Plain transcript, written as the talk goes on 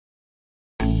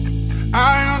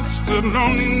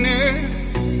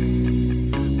loneliness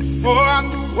before I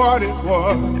knew what it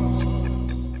was.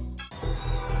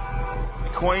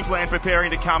 Queensland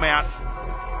preparing to come out.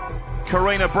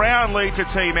 Karina Brown leads her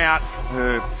team out.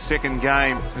 Her second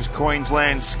game as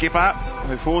Queensland skipper.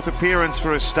 Her fourth appearance for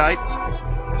her state.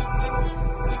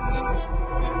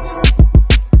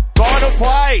 Final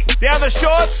play. Down the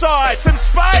short side. Some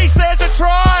space. There's a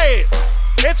try.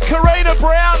 It's Karina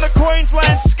Brown, the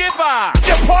Queensland skipper.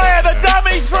 Japoya, the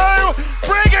dummy through.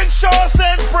 Brigginshaw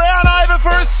sends Brown over for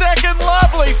a second.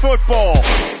 Lovely football.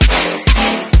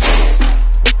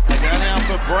 They go now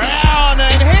for Brown,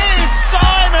 and here's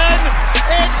Simon.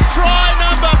 It's try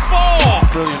number 4.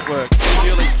 Brilliant work.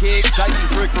 Julie kick, chasing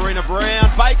through Karina Brown.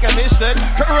 Baker missed it.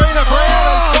 Karina Brown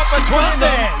has got between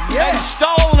them. Yes. And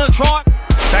stolen a try.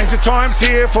 Change of times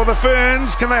here for the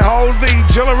Ferns. Can they hold the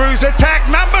Jillaroos attack?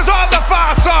 Numbers on the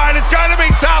far side. It's going to be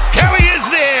tough. Kelly is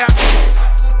there.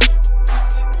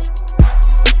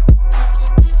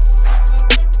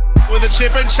 With a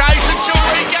chip and chase, and she'll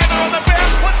regather on the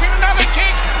bounce. Puts in another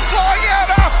kick. Flying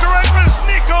out after it was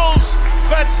Nichols,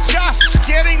 but just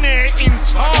getting there in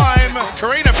time.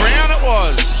 Karina Brown it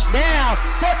was. Now,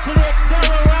 foot to the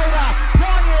accelerator.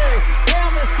 Donu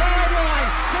down the sideline.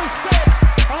 She steps.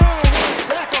 Oh, what a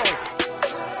tackle.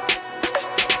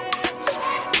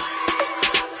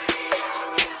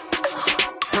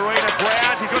 Karina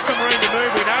Brown, she's got some room to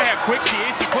move. We know how quick she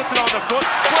is. She puts it on the foot.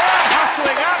 Brown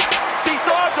hustling up. She's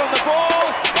dived on the ball.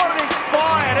 What an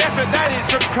inspired effort that is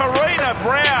from Karina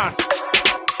Brown.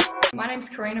 My name's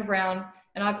Karina Brown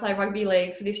and I play rugby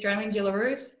league for the Australian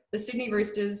Jillaroos, the Sydney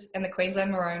Roosters and the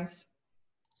Queensland Maroons.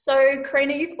 So,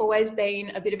 Karina, you've always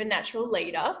been a bit of a natural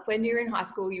leader. When you were in high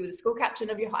school, you were the school captain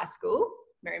of your high school,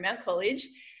 Marymount College.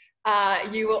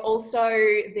 You were also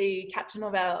the captain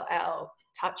of our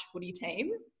touch footy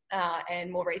team. And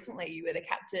more recently, you were the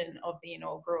captain of the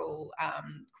inaugural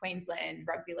Queensland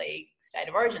Rugby League State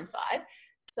of Origin side.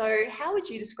 So how would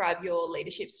you describe your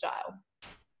leadership style?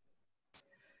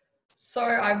 So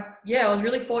I was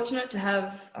really fortunate to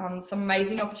have some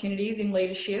amazing opportunities in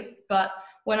leadership. But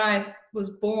when I was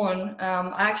born,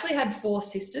 I actually had 4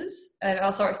 sisters, and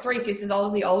 3 sisters. I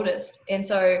was the oldest, and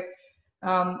so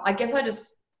I guess I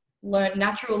just learned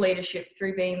natural leadership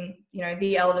through being,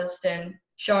 the eldest and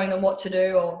showing them what to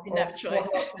do or Didn't have a choice.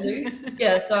 What to do.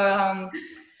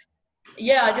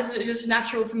 It's just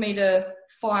natural for me to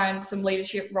find some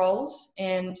leadership roles,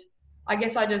 and I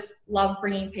guess I just love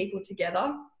bringing people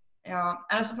together. And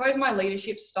I suppose my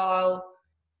leadership style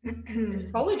is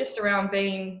probably just around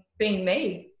being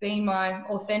me, being my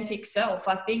authentic self.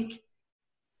 I think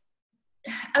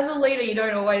as a leader, you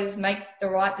don't always make the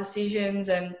right decisions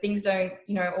and things don't,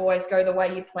 always go the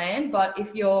way you plan. But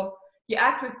if you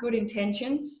act with good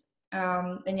intentions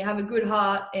and you have a good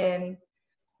heart and,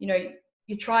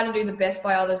 you try to do the best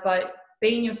by others by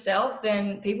being yourself,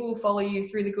 then people will follow you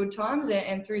through the good times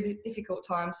and through the difficult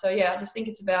times. So, I just think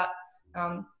it's about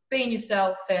being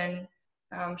yourself and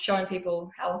showing people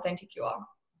how authentic you are.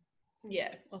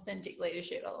 Yeah, authentic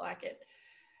leadership. I like it.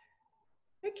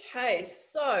 Okay,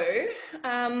 so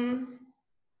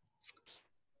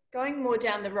going more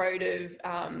down the road of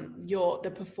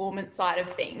the performance side of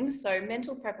things. So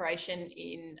mental preparation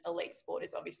in elite sport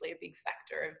is obviously a big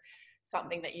factor of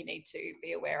something that you need to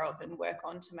be aware of and work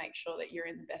on to make sure that you're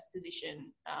in the best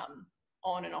position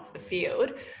on and off the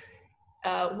field.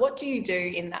 What do you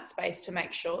do in that space to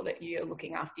make sure that you're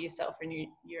looking after yourself and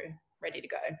you're ready to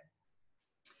go?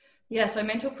 Yeah, so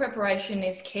mental preparation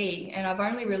is key, and I've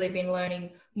only really been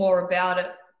learning more about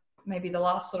it maybe the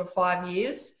last sort of 5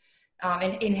 years,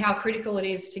 and in how critical it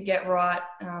is to get right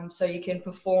so you can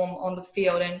perform on the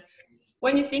field. And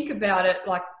when you think about it,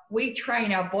 like, we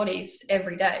train our bodies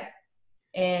every day.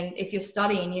 And if you're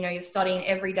studying, you're studying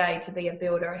every day to be a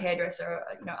builder, a hairdresser,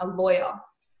 a lawyer.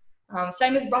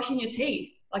 Same as brushing your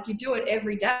teeth, like, you do it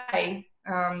every day.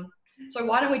 So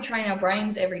why don't we train our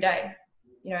brains every day,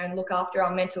 and look after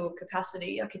our mental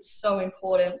capacity? Like, it's so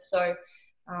important. So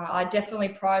I definitely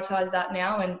prioritize that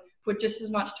now and put just as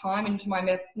much time into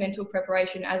my mental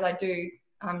preparation as I do,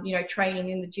 training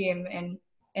in the gym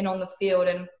and on the field.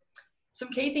 And some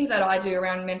key things that I do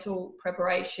around mental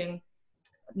preparation,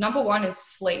 number 1 is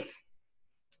sleep.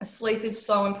 Sleep is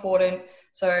so important.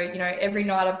 So, every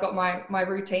night I've got my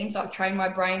routine. So I've trained my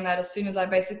brain that as soon as I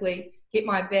basically hit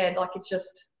my bed, like,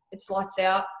 it's lights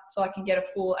out, so I can get a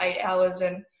full 8 hours.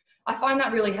 And I find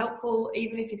that really helpful,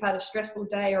 even if you've had a stressful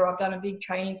day or I've done a big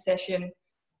training session,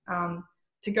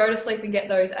 to go to sleep and get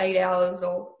those 8 hours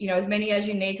or, as many as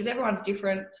you need, because everyone's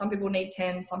different. Some people need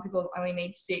 10, some people only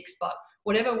need 6, but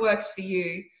whatever works for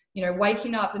you,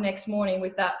 waking up the next morning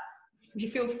with that you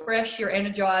feel fresh, you're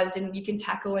energized, and you can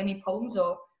tackle any problems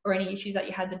or any issues that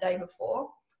you had the day before.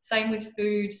 Same with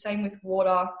food, same with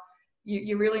water.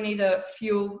 You really need to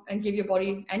fuel and give your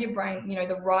body and your brain,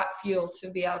 the right fuel to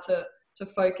be able to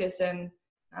focus and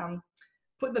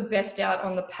put the best out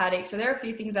on the paddock. So there are a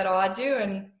few things that I do,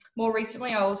 and more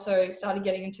recently I also started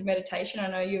getting into meditation. I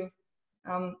know you've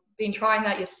been trying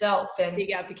that yourself. And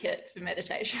big advocate for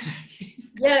meditation.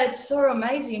 Yeah, it's so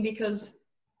amazing because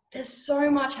there's so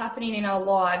much happening in our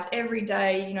lives every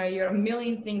day. You're a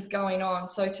million things going on.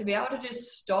 So to be able to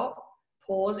just stop,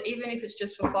 pause, even if it's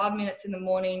just for 5 minutes in the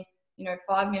morning,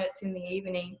 5 minutes in the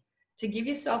evening, to give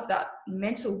yourself that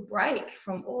mental break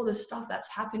from all the stuff that's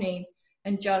happening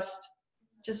and just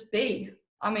be.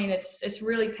 I mean, it's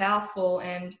really powerful,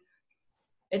 and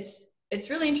it's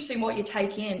really interesting what you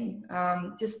take in,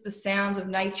 just the sounds of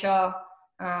nature,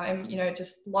 and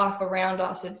just life around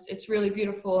us. It's really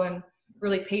beautiful and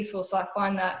really peaceful. So I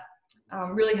find that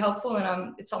really helpful,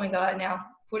 and it's something that I now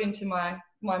put into my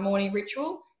morning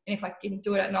ritual. And if I can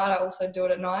do it at night, I also do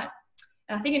it at night.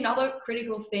 And I think another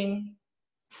critical thing,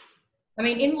 I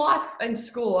mean, in life and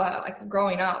school, like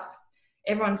growing up,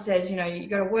 everyone says, you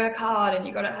got to work hard and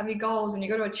you got to have your goals and you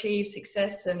got to achieve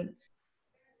success. And,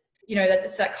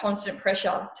 that's that constant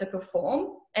pressure to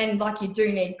perform. And like, you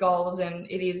do need goals, and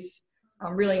it is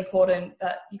really important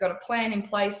that you got a plan in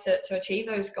place to achieve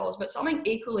those goals. But something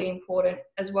equally important,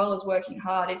 as well as working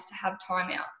hard, is to have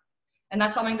time out. And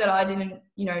that's something that I didn't,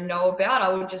 know about.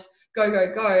 I would just go.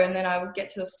 And then I would get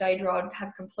to a stage where I'd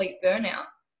have complete burnout.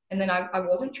 And then I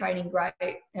wasn't training great,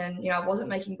 and, I wasn't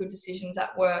making good decisions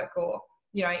at work or,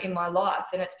 in my life.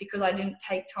 And it's because I didn't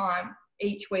take time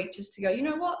each week just to go, you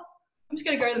know what, I'm just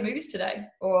going to go to the movies today,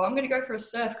 or I'm going to go for a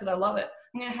surf because I love it.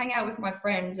 I'm going to hang out with my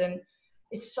friends. And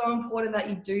it's so important that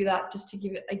you do that, just to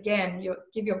give it, again,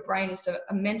 give your brain just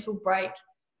a mental break,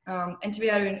 and to be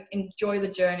able to enjoy the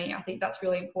journey. I think that's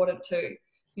really important too.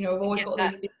 We've always got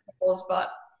these big goals, but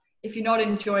if you're not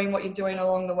enjoying what you're doing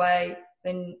along the way,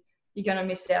 then you're going to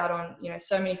miss out on,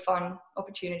 so many fun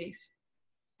opportunities.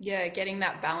 Yeah, getting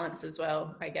that balance as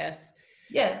well, I guess.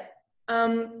 Yeah.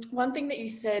 One thing that you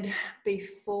said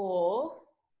before,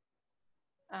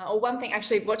 or one thing,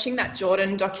 actually, watching that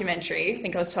Jordan documentary, I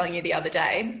think I was telling you the other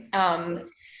day,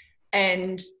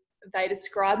 and they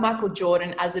described Michael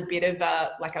Jordan as a bit of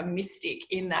a mystic,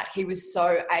 in that he was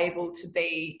so able to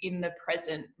be in the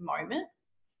present moment,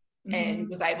 and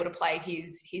was able to play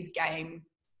his game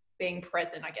being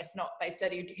present. I guess not. They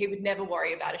said he would never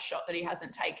worry about a shot that he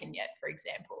hasn't taken yet, for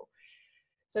example.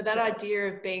 So that idea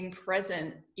of being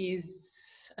present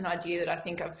is an idea that I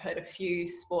think I've heard a few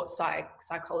sports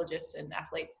psychologists and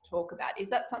athletes talk about. Is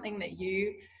that something that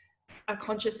you are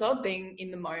conscious of, being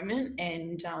in the moment,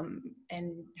 and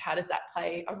how does that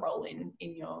play a role in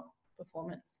your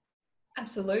performance?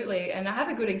 Absolutely. And I have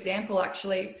a good example,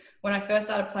 actually. When I first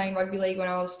started playing rugby league when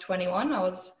I was 21, I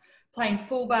was playing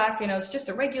fullback, and it was just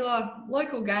a regular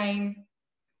local game.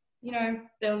 There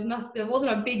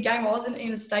wasn't a big game. I wasn't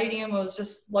in a stadium. It was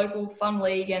just local fun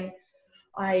league, and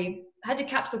I had to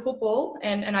catch the football,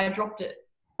 and I dropped it,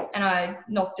 and I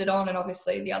knocked it on, and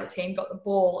obviously the other team got the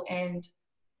ball, and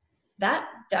that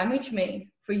damaged me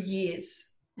for years.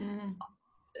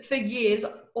 For years,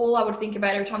 all I would think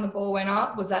about every time the ball went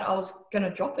up was that I was going to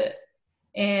drop it.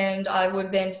 And I would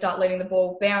then start letting the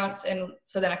ball bounce, and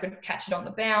so then I could catch it on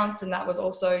the bounce, and that was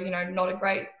also, not a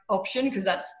great option, because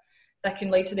that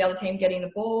can lead to the other team getting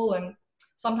the ball. And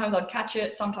sometimes I'd catch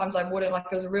it, sometimes I wouldn't. Like,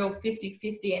 it was a real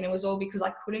 50-50, and it was all because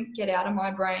I couldn't get out of my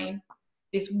brain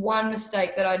this one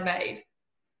mistake that I'd made.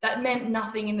 That meant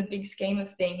nothing in the big scheme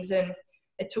of things, and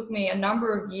it took me a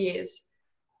number of years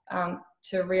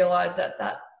to realize that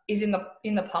is in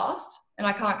the past, and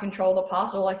I can't control the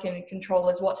past. All I can control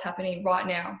is what's happening right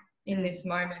now in this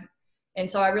moment. And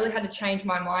so I really had to change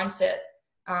my mindset.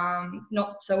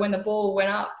 So when the ball went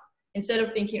up, instead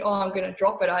of thinking, oh, I'm going to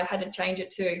drop it, I had to change it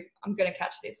to, I'm going to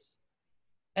catch this.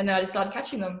 And then I just started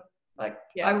catching them.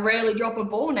 I rarely drop a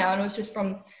ball now. And it was just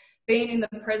from being in the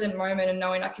present moment and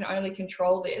knowing I can only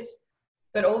control this,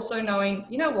 but also knowing,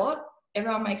 you know what,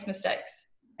 everyone makes mistakes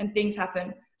and things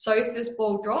happen. So if this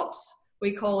ball drops,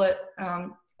 we call it,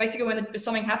 basically when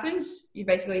something happens, you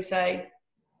basically say,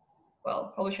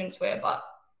 well, probably shouldn't swear, but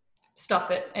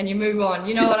stuff it, and you move on.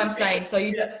 You know what I'm saying? So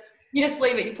you just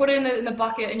leave it. You put it in the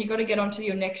bucket, and you got to get onto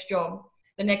your next job.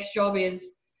 The next job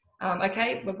is,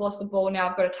 okay, we've lost the ball. Now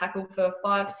I've got to tackle for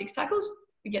 5-6 tackles.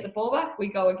 We get the ball back, we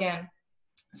go again.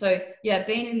 So yeah,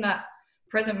 being in that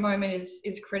present moment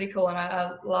is critical. And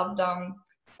I loved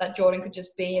that Jordan could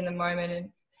just be in the moment and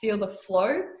feel the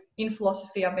flow. In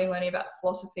philosophy, I've been learning about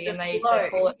philosophy, and they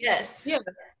call it, yes, yeah,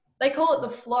 they call it the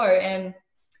flow. And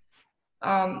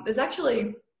There's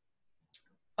actually,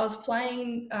 I was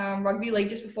playing rugby league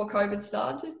just before COVID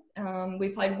started. We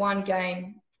played one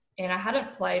game and I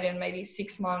hadn't played in maybe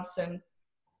 6 months, and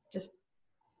just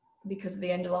because of the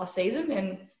end of last season.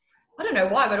 And I don't know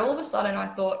why, but all of a sudden I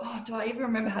thought, oh, do I even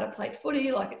remember how to play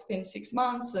footy? Like, it's been 6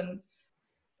 months. And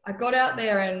I got out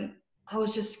there and I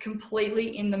was just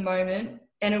completely in the moment.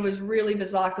 And it was really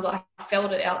bizarre because I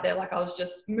felt it out there. Like, I was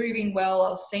just moving well. I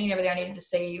was seeing everything I needed to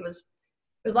see. It was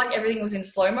like everything was in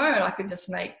slow-mo and I could just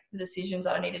make the decisions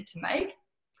that I needed to make.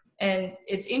 And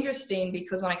it's interesting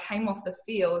because when I came off the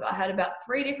field, I had about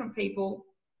 3 different people,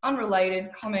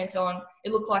 unrelated, comment on,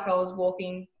 it looked like I was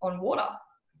walking on water.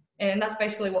 And that's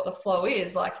basically what the flow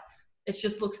is. Like, it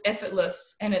just looks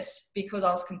effortless. And it's because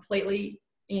I was completely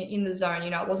in the zone.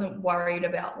 You know, I wasn't worried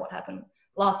about what happened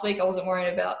last week. I wasn't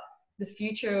worried about the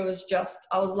future. It was just,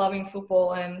 I was loving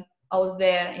football and I was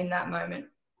there in that moment.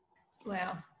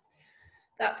 Wow.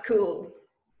 That's cool.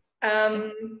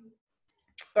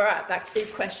 All right, back to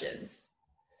these questions.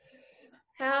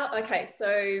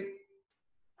 So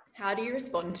how do you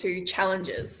respond to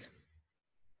challenges?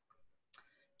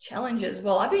 Challenges.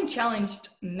 Well, I've been challenged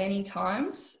many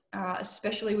times,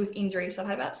 especially with injuries. So I've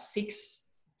had about 6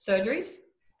 surgeries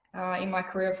in my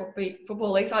career of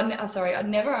football league. So I'd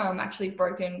never actually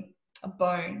broken a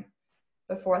bone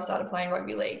before I started playing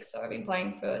rugby league. So I've been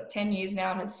playing for 10 years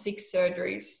now and had 6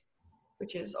 surgeries,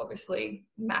 which is obviously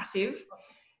massive.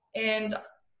 And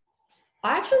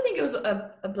I actually think it was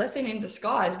a blessing in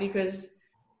disguise, because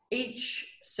each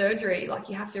surgery, like,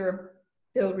 you have to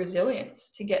build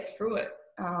resilience to get through it.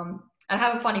 I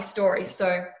have a funny story. So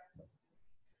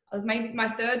I was maybe my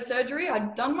 3rd surgery.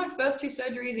 I'd done my first 2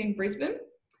 surgeries in Brisbane,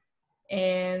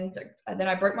 and then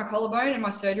I broke my collarbone, and my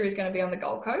surgery is going to be on the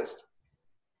Gold Coast.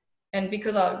 And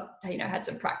because I, had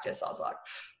some practice, I was like,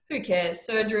 who cares?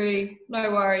 Surgery,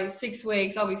 no worries, 6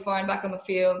 weeks, I'll be fine, back on the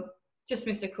field. Just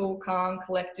Mr. Cool, calm,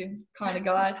 collected kind of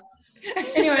guy.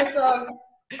 Anyway, so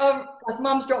like,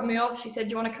 Mum's dropped me off. She said,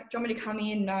 do you want me to come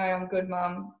in? No, I'm good,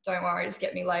 Mum. Don't worry, just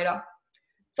get me later.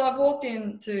 So I've walked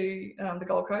into the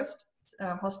Gold Coast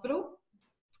hospital,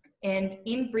 and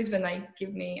in Brisbane they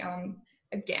give me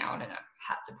a gown and a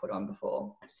hat to put on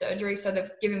before surgery. So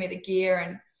they've given me the gear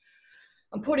and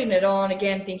I'm putting it on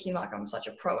again, thinking like I'm such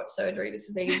a pro at surgery. This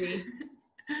is easy.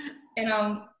 And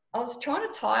I was trying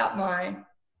to tie up my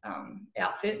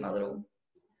outfit, my little,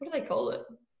 what do they call it?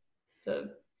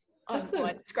 The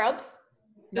scrubs?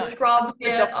 The scrub.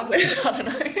 Yeah, I don't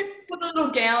know. Put a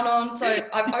little gown on. So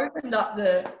I've opened up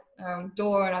the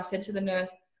door and I've said to the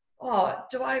nurse, oh,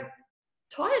 do I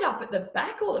tie it up at the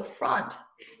back or the front?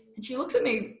 And she looks at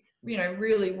me,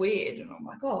 really weird. And I'm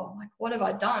like, oh, like, what have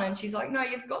I done? And she's like, no,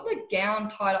 you've got the gown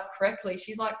tied up correctly.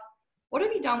 She's like, what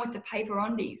have you done with the paper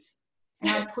undies?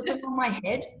 And I put them on my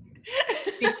head,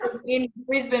 because in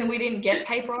Brisbane we didn't get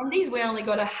paper undies. We only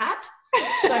got a hat.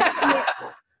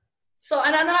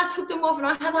 And then I took them off and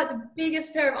I had like the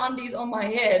biggest pair of undies on my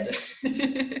head.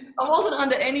 I wasn't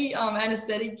under any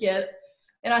anaesthetic yet.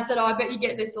 And I said, oh, I bet you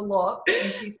get this a lot.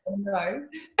 And she said, no.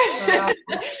 So,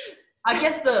 I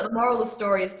guess the moral of the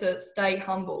story is to stay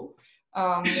humble.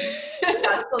 So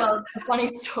that was a funny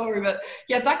story. But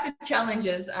yeah, back to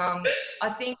challenges. I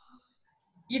think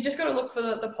you've just got to look for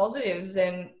the positives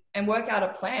and work out a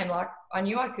plan. Like, I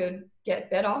knew I could get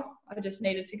better. I just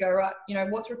needed to go, right,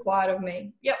 what's required of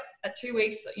me? Yep, at 2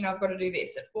 weeks, I've got to do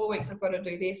this. At 4 weeks, I've got to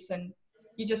do this. And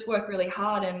you just work really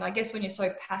hard. And I guess when you're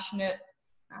so passionate,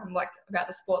 like, about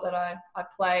the sport that I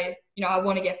play, I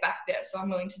want to get back there. So I'm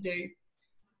willing to do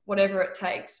whatever it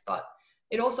takes. But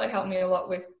it also helped me a lot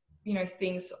with,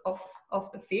 things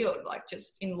off the field, like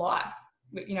just in life,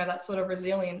 that sort of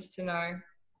resilience to know,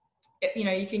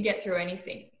 you can get through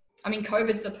anything. I mean,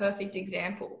 COVID's the perfect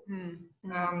example.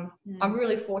 I'm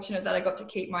really fortunate that I got to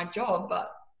keep my job,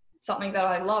 but something that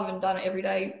I love and done it every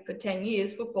day for 10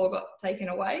 years, football got taken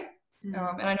away. And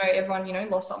I know everyone,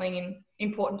 lost something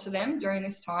important to them during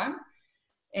this time.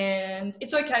 And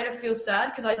it's okay to feel sad,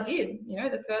 because I did.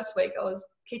 The first week I was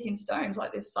kicking stones,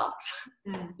 like, this sucks.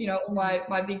 All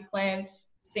my big plans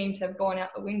seem to have gone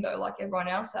out the window like everyone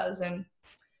else has.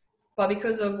 But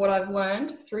because of what I've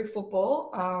learned through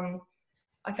football,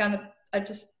 I found that I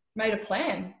just made a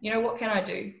plan. What can I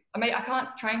do? I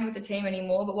can't train with the team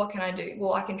anymore, but what can I do?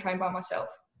 Well, I can train by myself.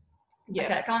 Yeah.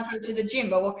 Okay, I can't go to the gym,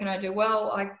 but what can I do?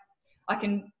 Well, I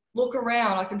can look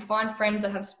around. I can find friends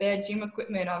that have spare gym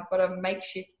equipment. I've got a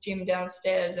makeshift gym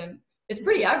downstairs, and it's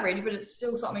pretty average, but it's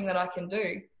still something that I can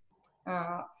do.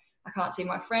 I can't see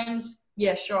my friends.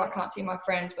 Yeah, sure, I can't see my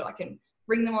friends, but I can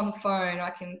bring them on the phone. I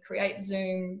can create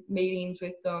Zoom meetings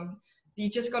with them. You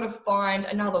just got to find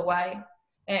another way.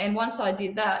 And once I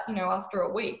did that, after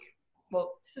a week,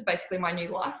 well, this is basically my new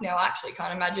life now. I actually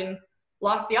can't imagine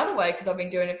life the other way because I've been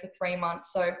doing it for 3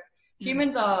 months. So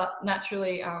humans are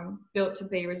naturally built to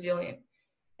be resilient.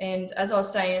 And as I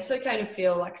was saying, it's okay to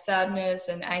feel like sadness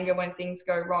and anger when things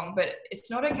go wrong, but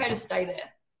it's not okay to stay there.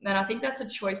 And I think that's a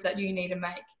choice that you need to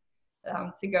make,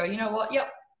 to go, you know what,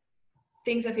 yep,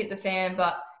 things have hit the fan,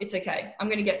 but it's okay. I'm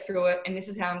going to get through it, and this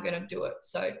is how I'm going to do it.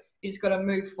 So you just got to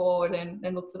move forward and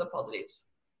look for the positives.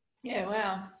 Yeah,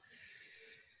 wow.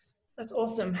 That's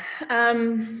awesome.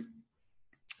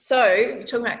 So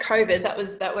talking about COVID,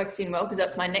 that works in well because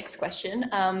that's my next question.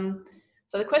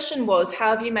 So the question was,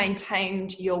 how have you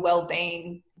maintained your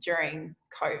well-being during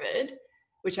COVID?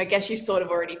 Which I guess you sort of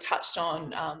already touched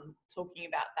on, talking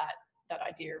about that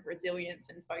idea of resilience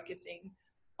and focusing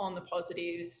on the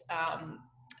positives,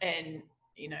 and,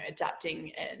 you know,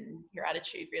 adapting and your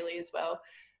attitude really as well.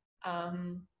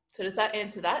 So does that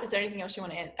answer that? Is there anything else you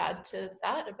want to add to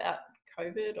that about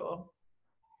COVID or?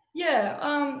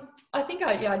 Yeah, I think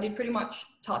I did pretty much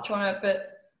touch on it,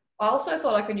 but I also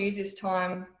thought I could use this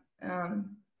time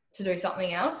to do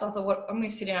something else. I thought, I'm going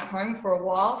to sit in at home for a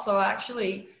while. So I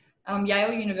actually,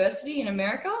 Yale University in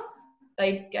America,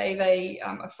 they gave a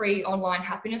free online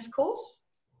happiness course.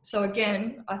 So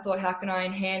again, I thought, how can I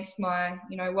enhance my,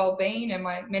 you know, well-being and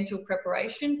my mental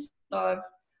preparations? So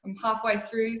I'm halfway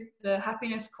through the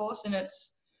happiness course, and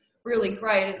it's really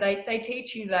great. They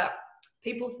teach you that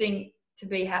people think to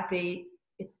be happy,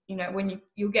 it's, you know, when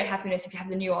you'll get happiness if you have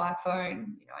the new iPhone,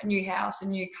 you know, a new house, a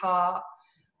new car,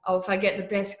 or if I get the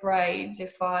best grades,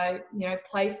 if I, you know,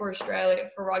 play for Australia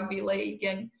for rugby league.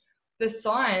 And the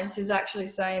science is actually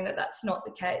saying that that's not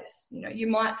the case. You know, you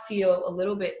might feel a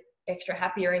little bit extra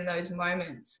happier in those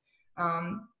moments,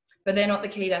 but they're not the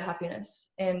key to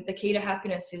happiness. And the key to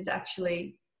happiness is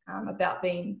actually about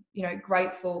being, you know,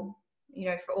 grateful, you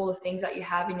know, for all the things that you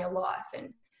have in your life,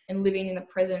 and living in the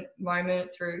present moment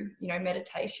through, you know,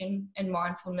 meditation and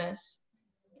mindfulness.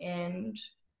 And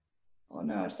oh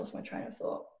no, I just lost my train of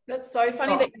thought. That's so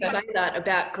funny that you say that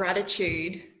about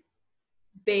gratitude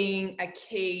being a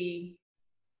key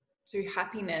to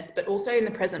happiness, but also in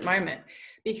the present moment.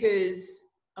 Because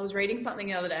I was reading something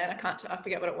the other day, and I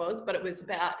forget what it was, but it was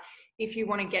about, if you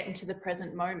want to get into the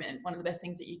present moment, one of the best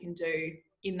things that you can do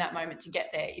in that moment to get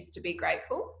there is to be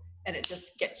grateful, and it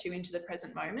just gets you into the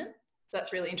present moment. So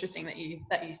that's really interesting that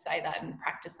you say that and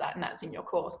practice that, and that's in your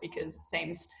course, because it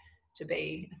seems to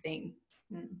be a thing.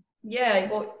 Yeah,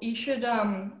 well, you should,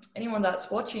 anyone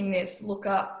that's watching this, look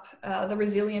up the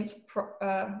Resilience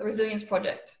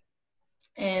Project.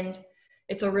 And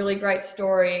it's a really great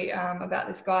story about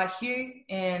this guy, Hugh,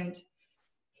 and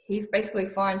he basically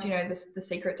finds, you know, the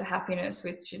secret to happiness,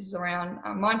 which is around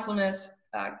mindfulness,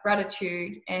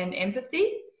 gratitude, and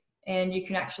empathy. And you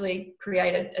can actually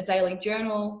create a daily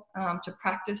journal to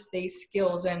practice these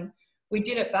skills. And we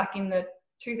did it back in the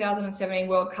 2017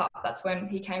 World Cup. That's when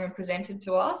he came and presented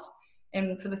to us.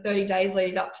 And for the 30 days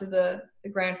leading up to the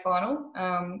grand final,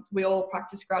 we all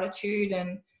practiced gratitude,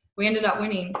 and we ended up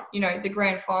winning, you know, the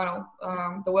grand final,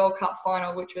 the World Cup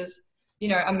final, which was, you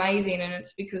know, amazing. And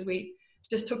it's because we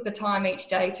just took the time each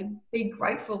day to be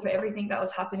grateful for everything that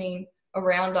was happening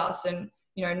around us, and,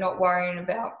 you know, not worrying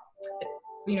about,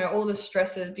 you know, all the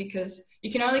stresses, because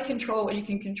you can only control what you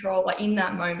can control, like, in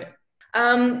that moment.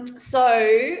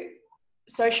 So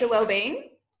social well-being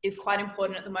is quite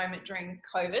important at the moment during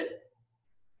COVID,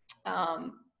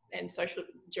 and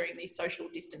during these social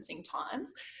distancing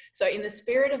times. So in the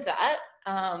spirit of that,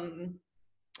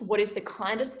 what is the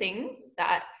kindest thing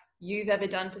that you've ever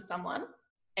done for someone,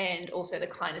 and also the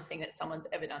kindest thing that someone's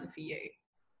ever done for you?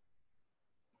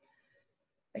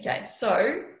 Okay,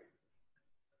 so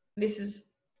this is,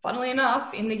 funnily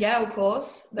enough, in the Yale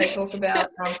course, they talk about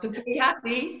to be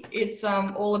happy, it's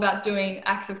all about doing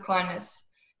acts of kindness.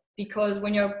 Because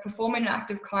when you're performing an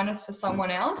act of kindness for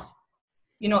someone else,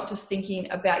 you're not just thinking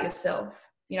about yourself.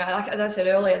 You know, like as I said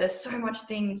earlier, there's so many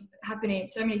things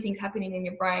happening in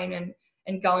your brain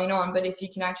and going on. But if you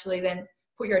can actually then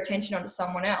put your attention onto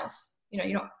someone else, you know,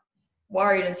 you're not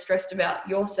worried and stressed about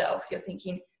yourself. You're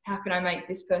thinking, how can I make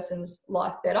this person's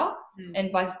life better?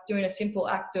 And by doing a simple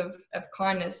act of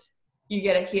kindness, you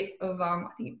get a hit of, I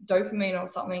think, dopamine or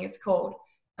something it's called.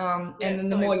 And then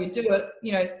the more you do it,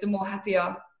 you know, the more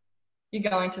happier you're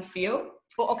going to feel.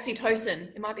 Or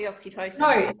oxytocin. It might be oxytocin.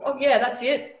 No, yeah, that's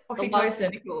it.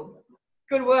 Oxytocin.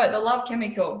 Good word. The love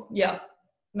chemical. Yeah.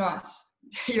 Nice.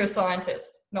 You're a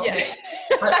scientist, not me.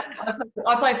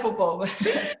 I play football.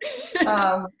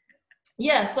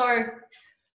 Yeah, so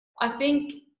I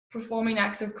think performing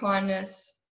acts of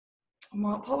kindness,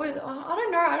 probably, I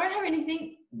don't know. I don't have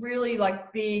anything really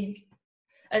like big.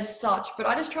 as such, but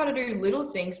I just try to do little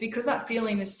things because that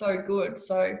feeling is so good.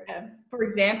 So, for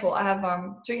example, I have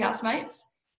 2 housemates,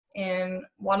 and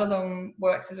one of them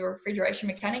works as a refrigeration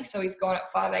mechanic. So he's gone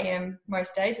at 5 a.m.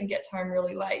 most days and gets home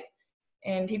really late.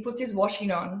 And he puts his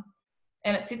washing on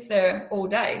and it sits there all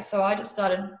day. So I just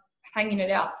started hanging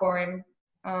it out for him.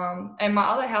 And my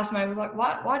other housemate was like,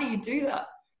 why do you do that?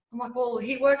 I'm like, well,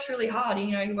 he works really hard.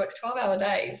 You know, he works 12-hour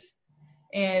days.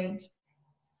 And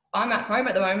I'm at home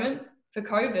at the moment for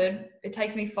COVID. It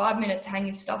takes me 5 minutes to hang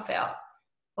his stuff out.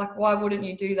 Like, why wouldn't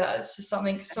you do that? It's just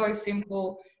something so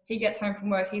simple. He gets home from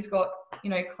work, he's got, you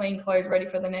know, clean clothes ready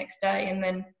for the next day. And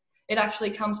then it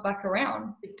actually comes back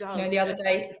around. It does. You know, the other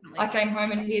day definitely. I came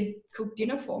home and he had cooked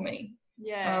dinner for me.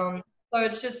 Yeah. So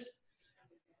it's just,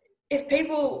 if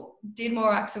people did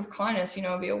more acts of kindness, you know,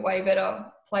 it'd be a way better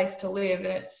place to live.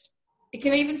 And it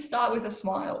can even start with a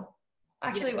smile.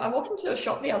 Actually, I walked into a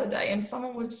shop the other day and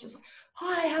someone was just like,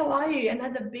 hi, how are you? And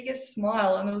had the biggest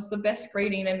smile, and it was the best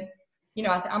greeting. And, you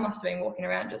know, I must have been walking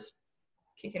around just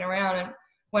kicking around. And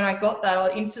when I got that,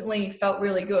 I instantly felt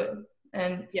really good.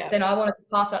 And then I wanted to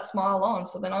pass that smile on.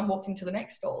 So then I walked into the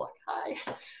next store like,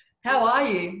 hi, how are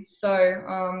you? So,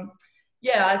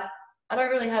 I don't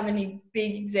really have any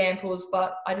big examples,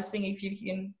 but I just think if you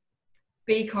can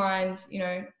be kind, you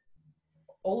know,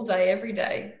 all day, every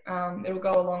day, it'll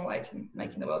go a long way to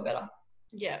making the world better.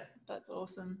 Yeah, that's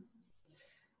awesome.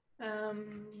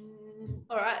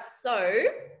 All right, so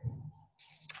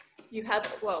you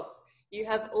have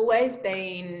always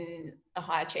been a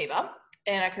high achiever,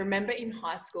 and I can remember in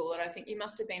high school, and I think you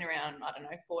must have been around, I don't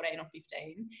know, 14 or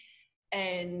 15,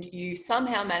 and you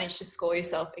somehow managed to score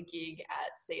yourself a gig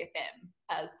at CFM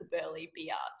as the Burleigh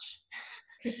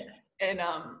Biatch. And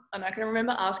I can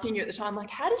remember asking you at the time, like,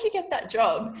 how did you get that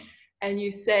job? And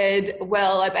you said,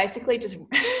 well, I basically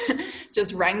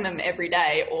just rang them every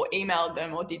day or emailed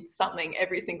them or did something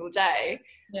every single day.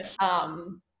 Yeah.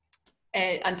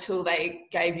 And until they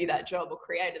gave you that job or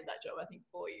created that job, I think,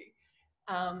 for you.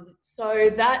 So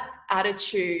that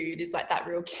attitude is like that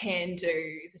real can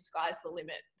do, the sky's the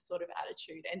limit sort of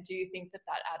attitude. And do you think that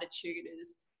attitude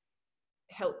has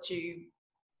helped you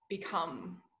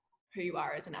become who you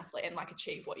are as an athlete and like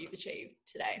achieve what you've achieved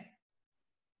today?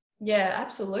 Yeah,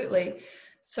 absolutely.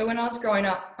 So when I was growing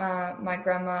up, my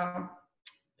grandma,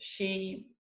 she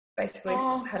basically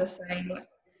had a saying, like,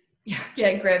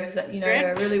 Grebs, you know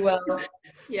her really well. I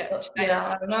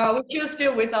don't know. She was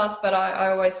still with us, but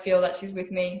I always feel that she's with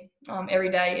me every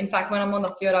day. In fact, when I'm on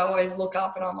the field, I always look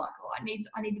up and I'm like, oh, I need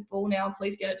the ball now.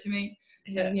 Please get it to me.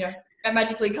 Yeah. And, you know, it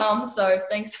magically comes. So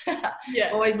thanks.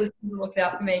 Always listens and looks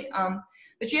out for me.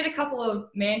 But she had a couple of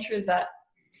mantras that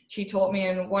she taught me,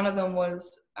 and one of them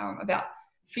was about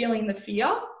feeling the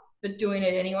fear, but doing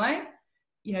it anyway.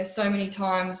 You know, so many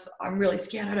times I'm really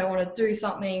scared, I don't want to do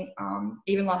something.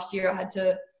 Even last year I had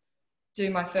to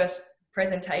do my first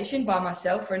presentation by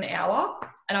myself for an hour,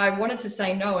 and I wanted to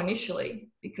say no initially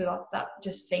because that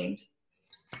just seemed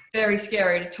very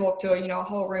scary to talk to a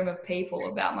whole room of people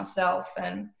about myself.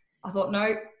 And I thought,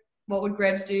 no, what would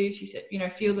Grebs do? She said, you know,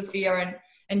 feel the fear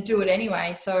and do it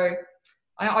anyway. So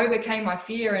I overcame my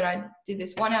fear and I did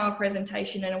this 1 hour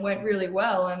presentation and it went really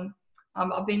well. And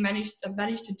I've managed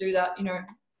to do that, you know,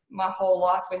 my whole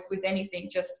life with anything.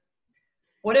 Just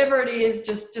whatever it is,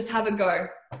 just have a go.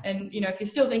 And, you know, if you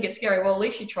still think it's scary, well, at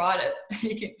least you tried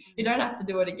it. You don't have to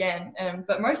do it again.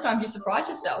 But most times you surprise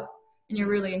yourself and you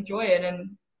really enjoy it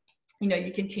and, you know,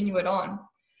 you continue it on.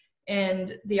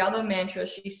 And the other mantra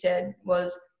she said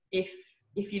was, if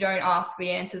you don't ask, the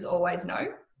answer's always no.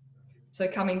 So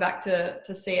coming back to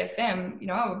CFM, you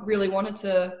know, I really wanted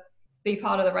to be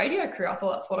part of the radio crew. I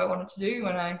thought that's what I wanted to do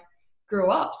when I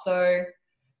grew up. So,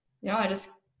 you know, I just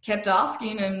kept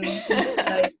asking and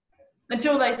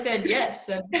until they said yes.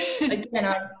 And again,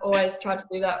 I always tried to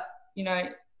do that, you know,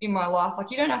 in my life.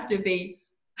 Like, you don't have to be,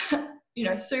 you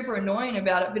know, super annoying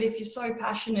about it, but if you're so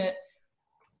passionate,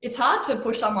 it's hard to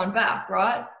push someone back,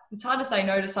 right? It's hard to say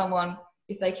no to someone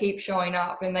if they keep showing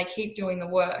up and they keep doing the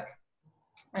work.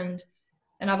 And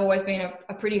I've always been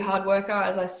a pretty hard worker,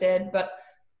 as I said, but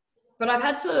I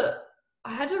had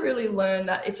to really learn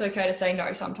that it's okay to say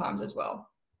no sometimes as well.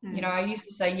 You know, I used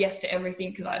to say yes to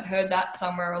everything because I'd heard that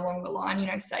somewhere along the line, you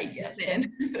know, say yes.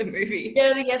 Man, the movie.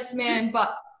 Yeah, the yes man,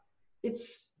 but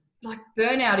it's like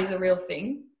burnout is a real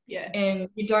thing. Yeah. And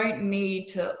you don't need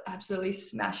to absolutely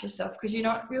smash yourself because you're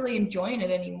not really enjoying it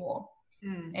anymore.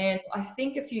 And I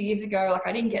think a few years ago, like,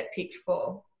 I didn't get picked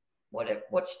for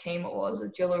which team it was, the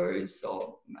Jillaroos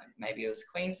or maybe it was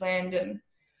Queensland, and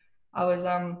I was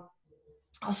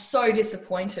so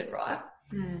disappointed, right?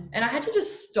 And I had to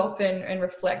just stop and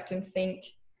reflect and think,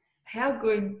 how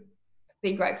good,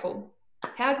 be grateful.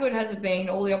 how good has it been,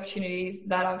 all the opportunities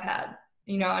that I've had?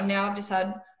 You know, and now I've just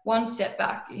had one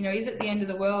setback. You know, is it the end of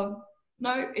the world?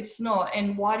 No, it's not.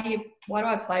 And why do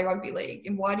I play rugby league?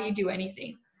 And why do you do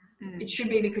anything? It should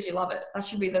be because you love it. That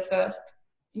should be the first,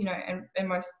 you know, and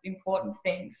most important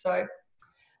thing. So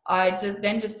I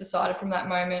then just decided from that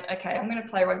moment, okay, I'm going to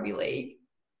play rugby league,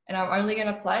 and I'm only going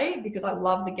to play because I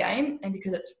love the game and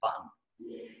because it's fun.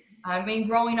 I mean,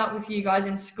 growing up with you guys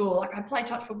in school, like I played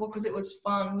touch football because it was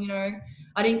fun, you know.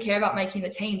 I didn't care about making the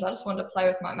teams. I just wanted to play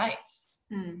with my mates.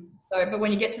 So, but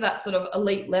when you get to that sort of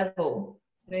elite level,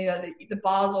 you know, the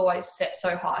bar's always set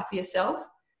so high for yourself.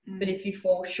 But if you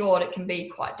fall short, it can be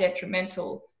quite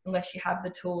detrimental unless you have the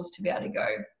tools to be able to go,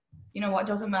 you know what,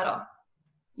 doesn't matter.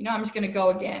 You know, I'm just going to go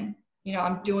again. You know,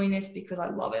 I'm doing this because I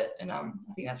love it. And I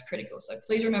think that's critical. So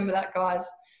please remember that, guys.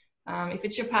 If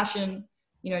it's your passion,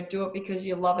 you know, do it because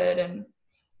you love it. And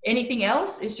anything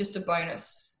else is just a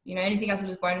bonus. You know, anything else is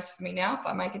just bonus for me now. If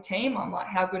I make a team, I'm like,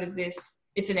 how good is this?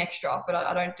 It's an extra, but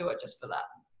I don't do it just for that.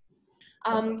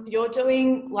 You're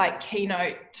doing like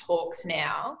keynote talks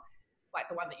now, like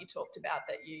the one that you talked about,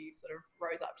 that you sort of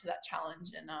rose up to that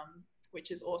challenge, and which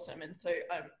is awesome. And so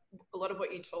a lot of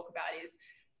what you talk about is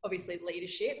obviously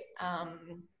leadership,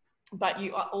 but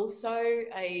you are also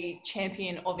a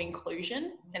champion of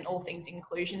inclusion, and all things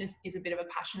inclusion is a bit of a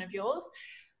passion of yours,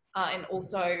 and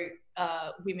also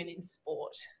women in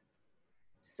sport.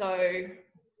 So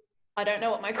I don't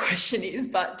know what my question is,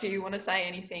 but do you want to say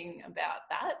anything about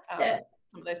that? Yeah.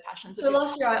 Some of those passions. So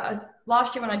last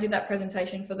year when I did that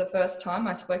presentation for the first time,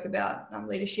 I spoke about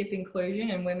leadership,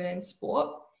 inclusion, and women in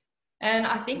sport. And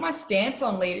I think my stance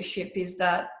on leadership is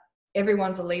that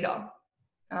everyone's a leader.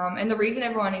 And the reason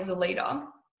everyone is a leader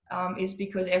is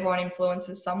because everyone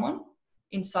influences someone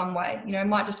in some way. You know, it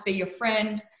might just be your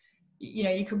friend. You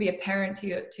know, you could be a parent to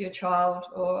your child,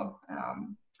 or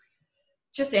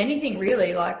just anything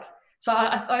really. Like, so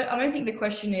I don't think the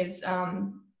question is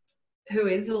who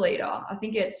is the leader. I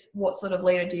think it's what sort of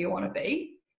leader do you want to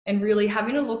be, and really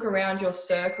having to look around your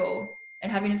circle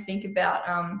and having to think about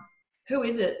who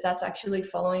is it that's actually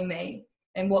following me,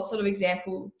 and what sort of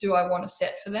example do I want to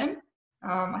set for them.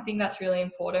 I think that's really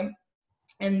important.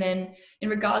 And then in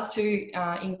regards to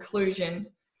inclusion,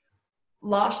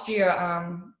 last year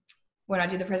when I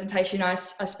did the presentation, I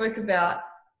spoke about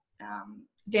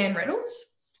Dan Reynolds.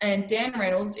 And Dan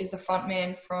Reynolds is the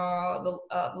frontman for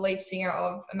the lead singer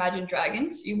of Imagine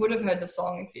Dragons. You would have heard the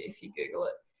song if you Google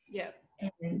it. Yeah.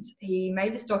 And he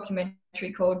made this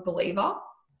documentary called Believer.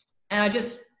 And I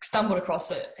just stumbled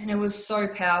across it, and it was so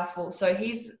powerful. So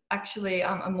he's actually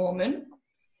a Mormon,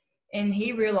 and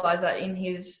he realized that in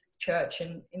his church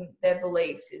and in their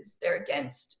beliefs is they're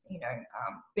against, you know,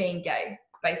 being gay,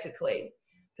 basically.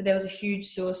 But there was a huge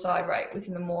suicide rate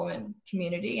within the Mormon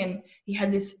community, and he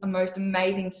had this most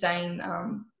amazing saying.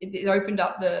 It opened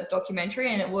up the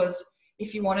documentary, and it was,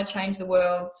 if you want to change the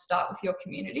world, start with your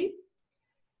community.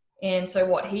 And so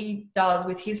what he does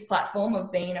with his platform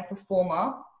of being a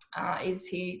performer is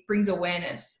he brings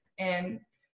awareness and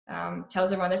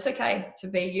tells everyone it's okay to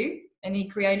be you. And he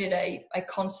created a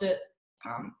concert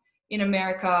in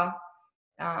America,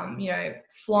 you know,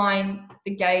 flying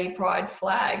the gay pride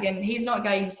flag. And he's not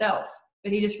gay himself,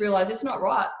 but he just realized it's not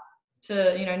right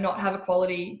to, you know, not have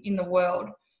equality in the world.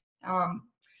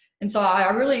 And so I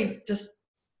really just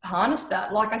harnessed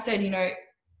that. Like I said, you know,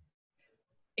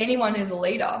 anyone is a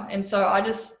leader. And so I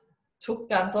just took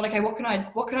that and thought, okay, what can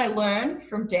I learn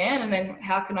from Dan? And then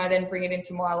how can I then bring it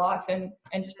into my life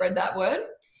and spread that word?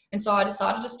 And so I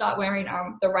decided to start wearing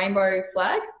the rainbow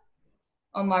flag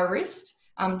on my wrist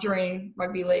during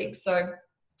rugby league. So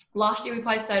last year we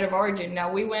played State of Origin.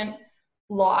 Now we went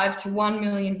live to 1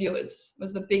 million viewers. It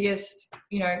was the biggest,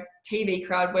 you know, TV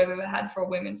crowd we've ever had for a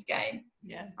women's game.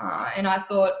 Yeah. And I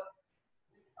thought,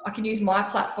 I can use my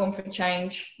platform for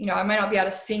change. You know, I may not be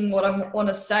able to sing what I want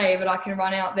to say, but I can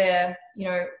run out there, you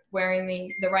know, wearing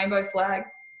the rainbow flag.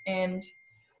 And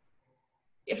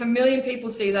if 1 million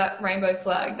people see that rainbow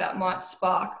flag, that might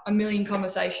spark 1 million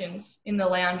conversations in the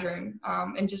lounge room,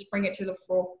 and just bring it to the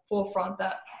forefront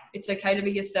that it's okay to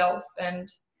be yourself. And,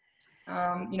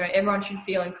 you know, everyone should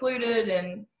feel included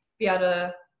and be able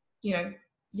to, you know,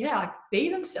 yeah, like be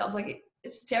themselves. Like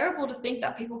it's terrible to think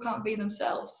that people can't be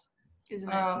themselves. Isn't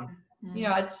it? You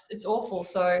know, it's awful.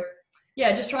 So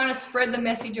yeah, just trying to spread the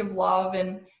message of love.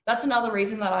 And that's another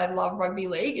reason that I love rugby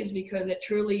league, is because it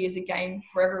truly is a game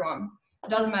for everyone. It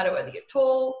doesn't matter whether you're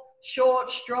tall, short,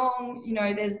 strong, you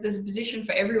know, there's a position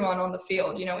for everyone on the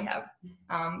field. You know, we have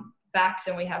backs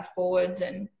and we have forwards.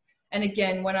 And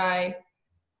again, when I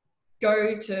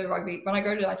go to rugby, when I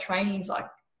go to our trainings, like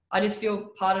I just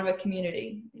feel part of a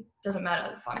community. It doesn't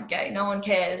matter if I'm gay. No one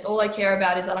cares. All I care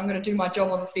about is that I'm going to do my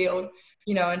job on the field,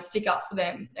 you know, and stick up for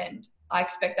them. And I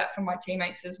expect that from my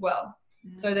teammates as well.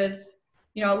 So there's,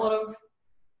 you know, a lot of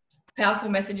powerful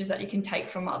messages that you can take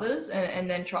from others and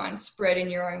then try and spread in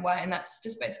your own way. And that's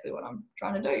just basically what I'm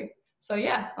trying to do. So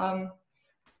yeah, I'm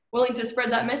willing to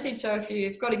spread that message. So if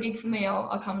you've got a gig for me,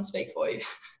 I'll come and speak for you.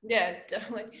 Yeah,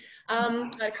 definitely.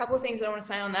 A couple of things I want to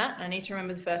say on that. I need to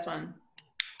remember the first one.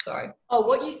 Sorry. Oh,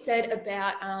 what you said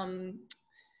about,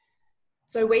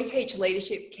 so we teach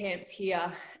leadership camps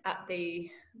here at the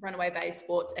Runaway Bay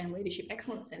Sports and Leadership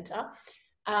Excellence Centre.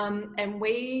 And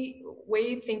we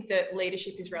think that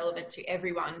leadership is relevant to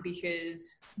everyone,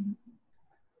 because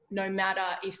no matter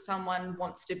if someone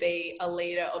wants to be a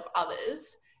leader of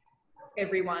others,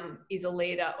 everyone is a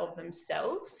leader of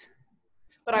themselves.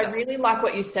 But I really like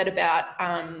what you said about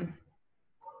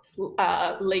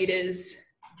leaders,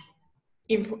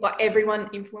 everyone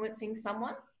influencing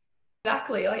someone.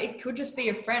 Exactly. Like, it could just be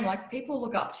a friend. Like, people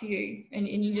look up to you and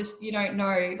you don't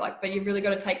know, like, but you've really got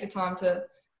to take the time to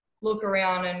look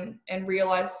around and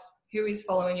realize who is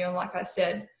following you. And like I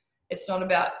said, it's not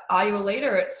about, are you a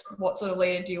leader? It's what sort of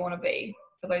leader do you want to be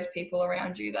for those people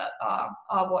around you that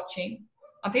are watching.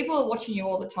 And people are watching you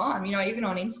all the time, you know, even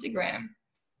on Instagram.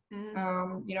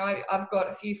 You know, I've got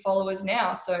a few followers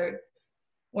now. So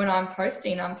when I'm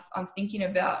posting, I'm thinking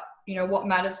about, you know, what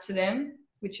matters to them,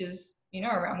 which is, you know,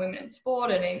 around women in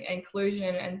sport and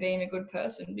inclusion and being a good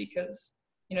person, because,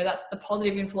 you know, that's the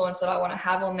positive influence that I want to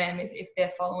have on them if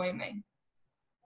they're following me.